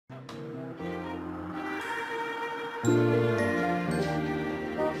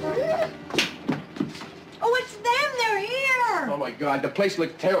Oh, it's them. They're here. Oh, my God. The place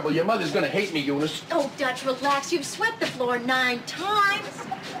looks terrible. Your mother's gonna hate me, Eunice. Oh, Dutch, relax. You've swept the floor 9 times.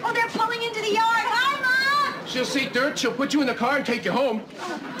 Oh, they're pulling into the yard. Hi, Mom! She'll see dirt. She'll put you in the car and take you home.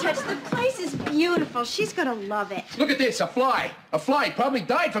 Oh, Dutch, the place is beautiful. She's gonna love it. Look at this. A fly. A fly probably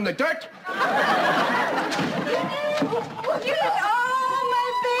died from the dirt. Oh, my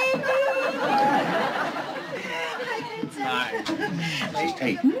baby!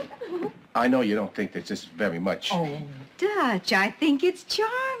 Hey, I know you don't think that this is very much. Oh, Dutch, I think it's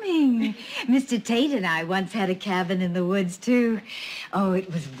charming. Mr. Tate and I once had a cabin in the woods, too. Oh,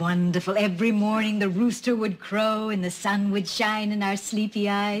 it was wonderful. Every morning the rooster would crow and the sun would shine in our sleepy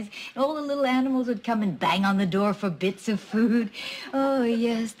eyes. And all the little animals would come and bang on the door for bits of food. Oh,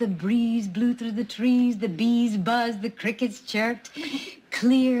 yes, the breeze blew through the trees, the bees buzzed, the crickets chirped.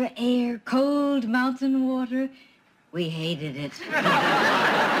 Clear air, cold mountain water. We hated it.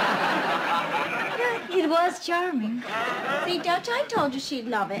 It was charming. See, Dutch, I told you she'd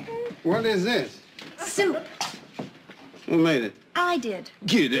love it. What is this? Soup. Who made it? I did.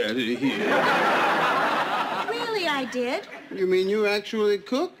 Get out of here. Really, I did. You mean you actually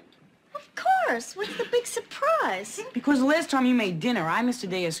cook? Of course. What's the big surprise? Because the last time you made dinner, I missed a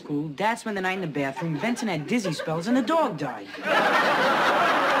day of school, Dad spent the night in the bathroom, Benson had dizzy spells, and the dog died.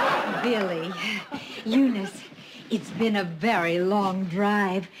 Billy, Eunice, it's been a very long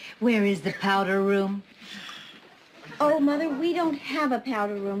drive. Where is the powder room? Oh, Mother, we don't have a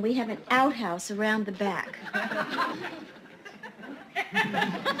powder room. We have an outhouse around the back.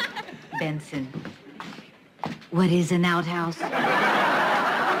 Benson, what is an outhouse? I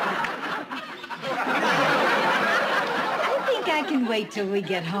think I can wait till we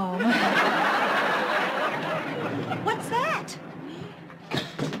get home. What's that?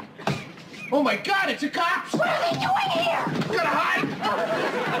 Oh, my God, it's the cops! What are they doing here? Gotta hide!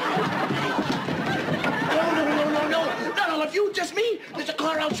 No, if you, just me. There's a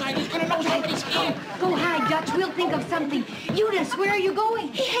car outside. He's gonna know somebody's here. Go hide, Dutch. We'll think of something. Eunice, where are you going?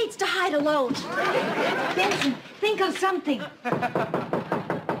 He hates to hide alone. Benson, think of something.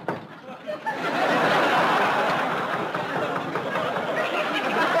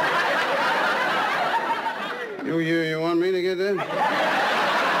 You want me to get in?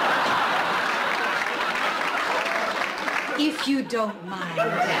 If you don't mind.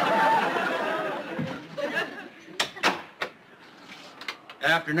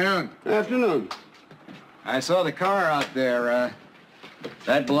 Afternoon. Afternoon. I saw the car out there.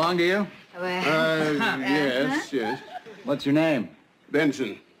 That belong to you? Yes. What's your name?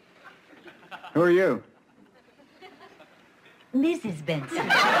 Benson. Who are you? Mrs.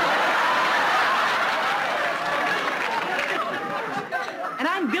 Benson. And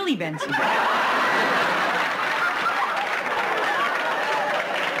I'm Billy Benson.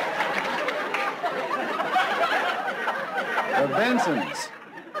 The Bensons.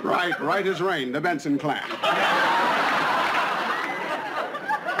 Right as rain, the Benson clan.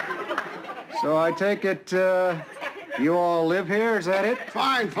 So I take it, you all live here, is that it?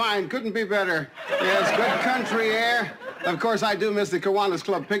 Fine. Couldn't be better. Yes, good country air. Of course, I do miss the Kiwanis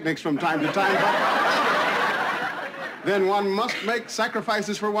Club picnics from time to time, but then one must make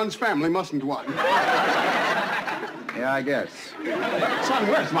sacrifices for one's family, mustn't one? Yeah, I guess. Son,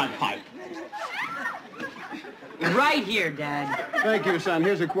 where's my pipe? Right here, Dad. Thank you, son.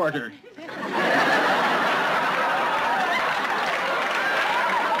 Here's a quarter.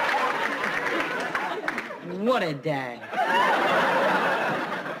 What a dad.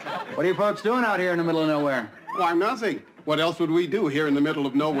 What are you folks doing out here in the middle of nowhere? Why, nothing. What else would we do here in the middle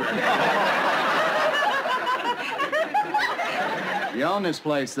of nowhere? You own this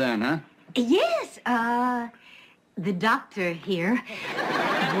place then, huh? Yes, the doctor here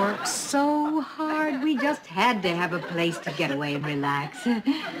works so hard. We just had to have a place to get away and relax.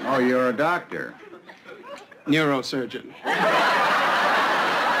 Oh, you're a doctor. Neurosurgeon.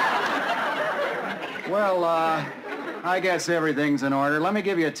 Well, I guess everything's in order. Let me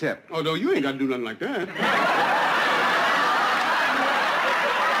give you a tip. Oh, no, you ain't got to do nothing like that.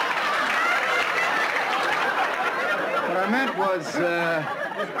 What I meant was,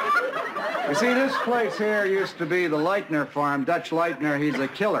 you see, this place here used to be the Leitner farm. Dutch Leitner, he's a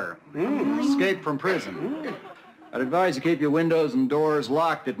killer. Escaped from prison. I'd advise you keep your windows and doors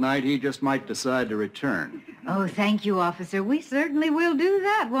locked at night. He just might decide to return. Oh, thank you, officer. We certainly will do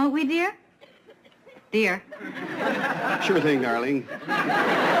that, won't we, dear? Dear. Sure thing, darling.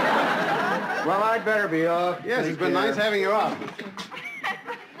 Well, I'd better be off. Yes, it's been nice having you off.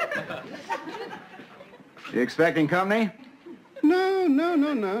 You expecting company?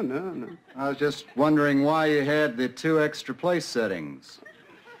 No. I was just wondering why you had the 2 extra place settings.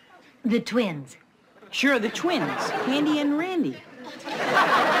 The twins. Sure, the twins, Candy and Randy. Well,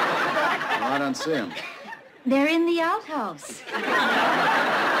 I don't see them. They're in the outhouse.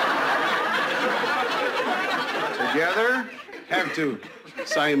 Together? Have to.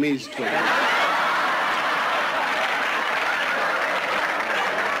 Siamese twins.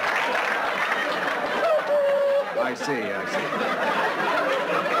 I see.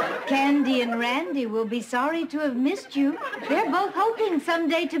 Candy and Randy will be sorry to have missed you. They're both hoping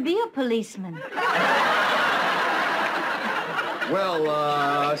someday to be a policeman.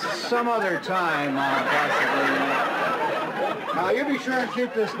 Well, some other time, possibly. You be sure and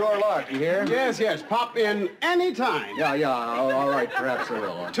keep this door locked, you hear? Yes. Pop in any time. Yeah. All right, perhaps I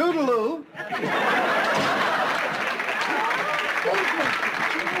will. Toodaloo.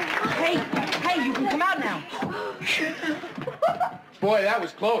 Hey, you can come out now. Boy, that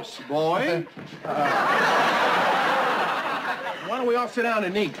was close. Boy. Why don't we all sit down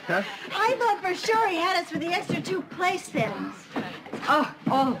and eat, huh? I thought for sure he had us for the extra 2 place settings. Oh,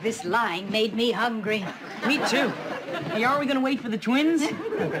 all this lying made me hungry. Me too. Hey, are we gonna wait for the twins? Yeah,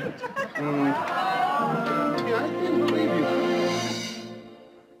 I can't believe you.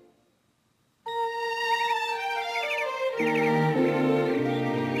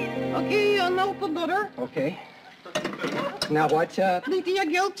 Okay, now put butter. Okay. Now what? Beat the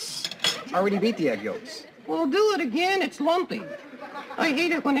egg yolks. Already beat the egg yolks. Well, do it again. It's lumpy. I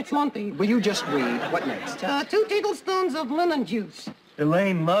hate it when it's lumpy. Will you just read? What next? 2 tablespoons of lemon juice.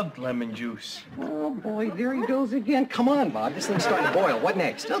 Elaine loved lemon juice. Oh, boy, there he goes again. Come on, Bob. This thing's starting to boil. What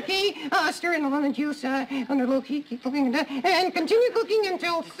next? Okay, stir in the lemon juice under low heat. Keep cooking it, and continue cooking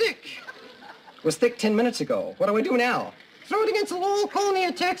until thick. It was thick 10 minutes ago. What do I do now? Throw it against the wall, call me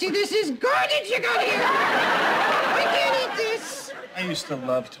a taxi. This is garbage you got here. I can't eat this. I used to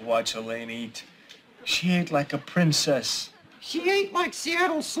love to watch Elaine eat. She ate like a princess. She ate like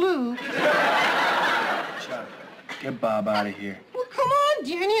Seattle Slew. Chuck, get Bob out of here. Well, come on,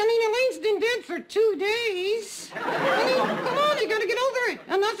 Jenny. I mean, Elaine's been dead for 2 days. I mean, come on, you gotta get over it.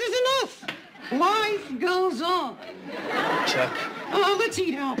 Enough is enough. Life goes on. Chuck. Let's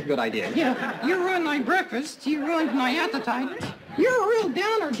eat out. Good idea. Yeah, you ruined my breakfast. You ruined my appetite. You're a real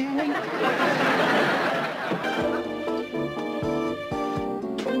downer, Jenny.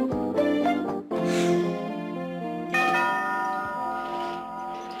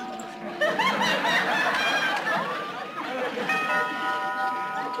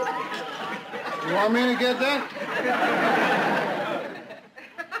 You want me to get that?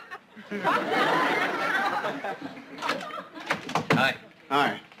 Hi.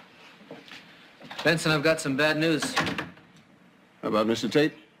 Hi. Benson, I've got some bad news. About Mr.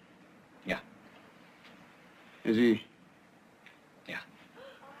 Tate? Yeah. Is he? Yeah.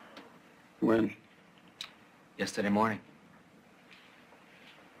 When? Yesterday morning.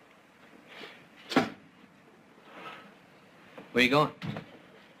 Where you going?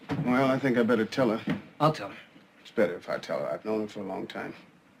 Well, I think I better tell her. I'll tell her. It's better if I tell her. I've known her for a long time.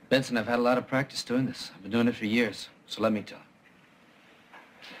 Benson, I've had a lot of practice doing this. I've been doing it for years, so let me tell her.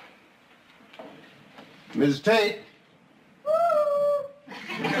 Ms. Tate.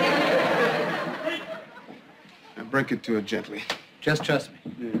 Now break it to her gently. Just trust me.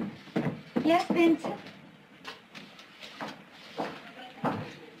 Yes, Benson?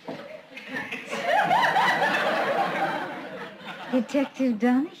 Detective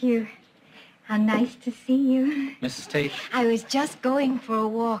Donahue, how nice to see you. Mrs. Tate, I was just going for a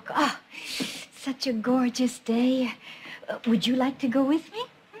walk. Oh, such a gorgeous day. Would you like to go with me?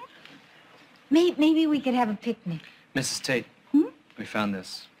 Maybe we could have a picnic. Mrs. Tate, we found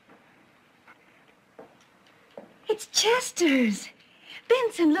this. It's Chester's.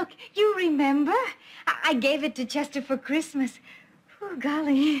 Benson, look, you remember? I gave it to Chester for Christmas. Oh,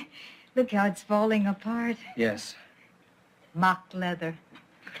 golly, look how it's falling apart. Yes. Mock leather.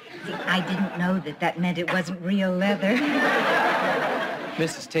 See, I didn't know that meant it wasn't real leather.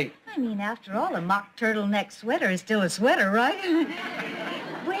 Mrs. Tate. I mean, after all, a mock turtleneck sweater is still a sweater, right?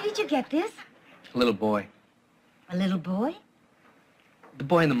 Where did you get this? A little boy. A little boy? The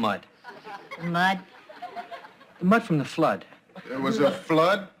boy in the mud. The mud? The mud from the flood. There was a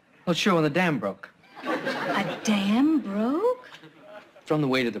flood? Well, sure, when the dam broke. A dam broke? From the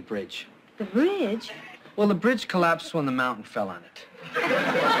way to the bridge. The bridge? Well, the bridge collapsed when the mountain fell on it. A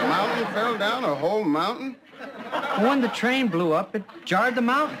mountain fell down? A whole mountain? And when the train blew up, it jarred the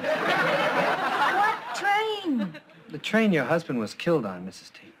mountain. What train? The train your husband was killed on,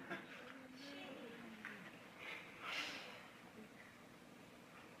 Mrs. Tate.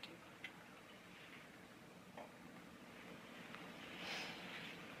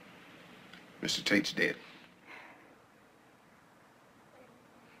 Mr. Tate's dead.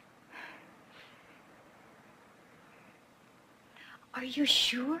 Are you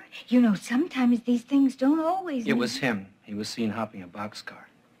sure? You know, sometimes these things don't always... It was him. He was seen hopping a boxcar.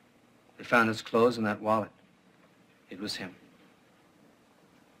 They found his clothes and that wallet. It was him.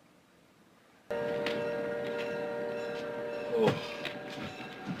 Oh.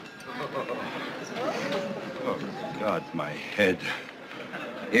 Oh, God, my head.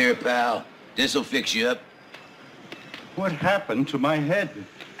 Here, pal. This'll fix you up. What happened to my head?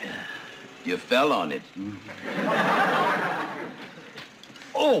 You fell on it.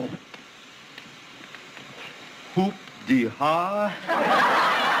 Oh! Hoop-de-ha?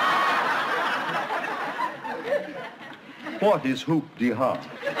 What is hoop-de-ha?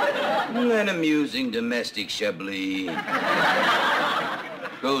 An amusing domestic chablis.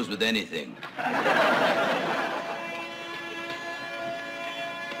 Goes with anything.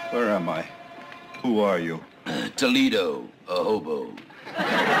 Where am I? Who are you? Toledo, a hobo.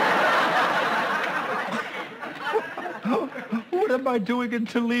 What am I doing in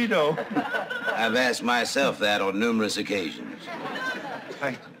Toledo? I've asked myself that on numerous occasions.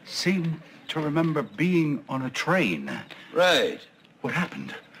 I seem to remember being on a train. Right. What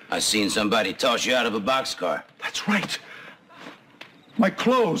happened? I seen somebody toss you out of a boxcar. That's right. My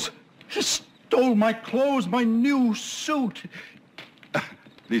clothes. He stole my clothes, my new suit.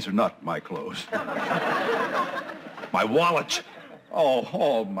 These are not my clothes. My wallet. Oh,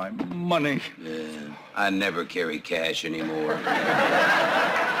 all my money. Yeah, I never carry cash anymore.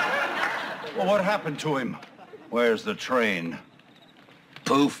 Well, what happened to him? Where's the train?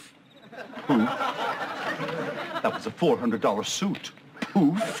 Poof. Poof? That was a $400 suit.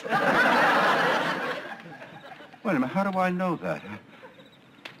 Poof. Wait a minute, how do I know that?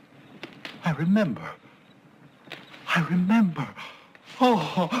 I remember. I remember.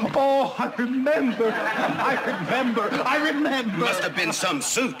 Oh, I remember. I remember. I remember. Must have been some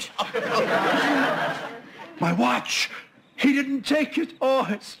suit. My watch. He didn't take it. Oh,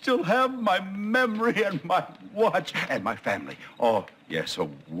 I still have my memory and my watch and my family. Oh, yes, a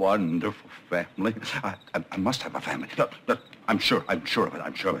wonderful family. I must have a family. Look, I'm sure of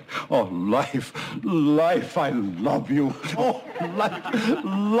it. Oh, life, I love you. Oh,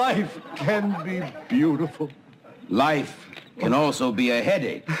 life can be beautiful. Life can also be a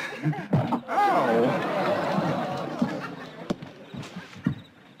headache. Oh.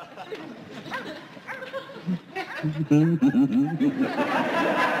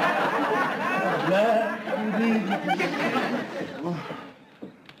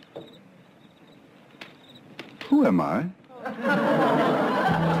 Who am I?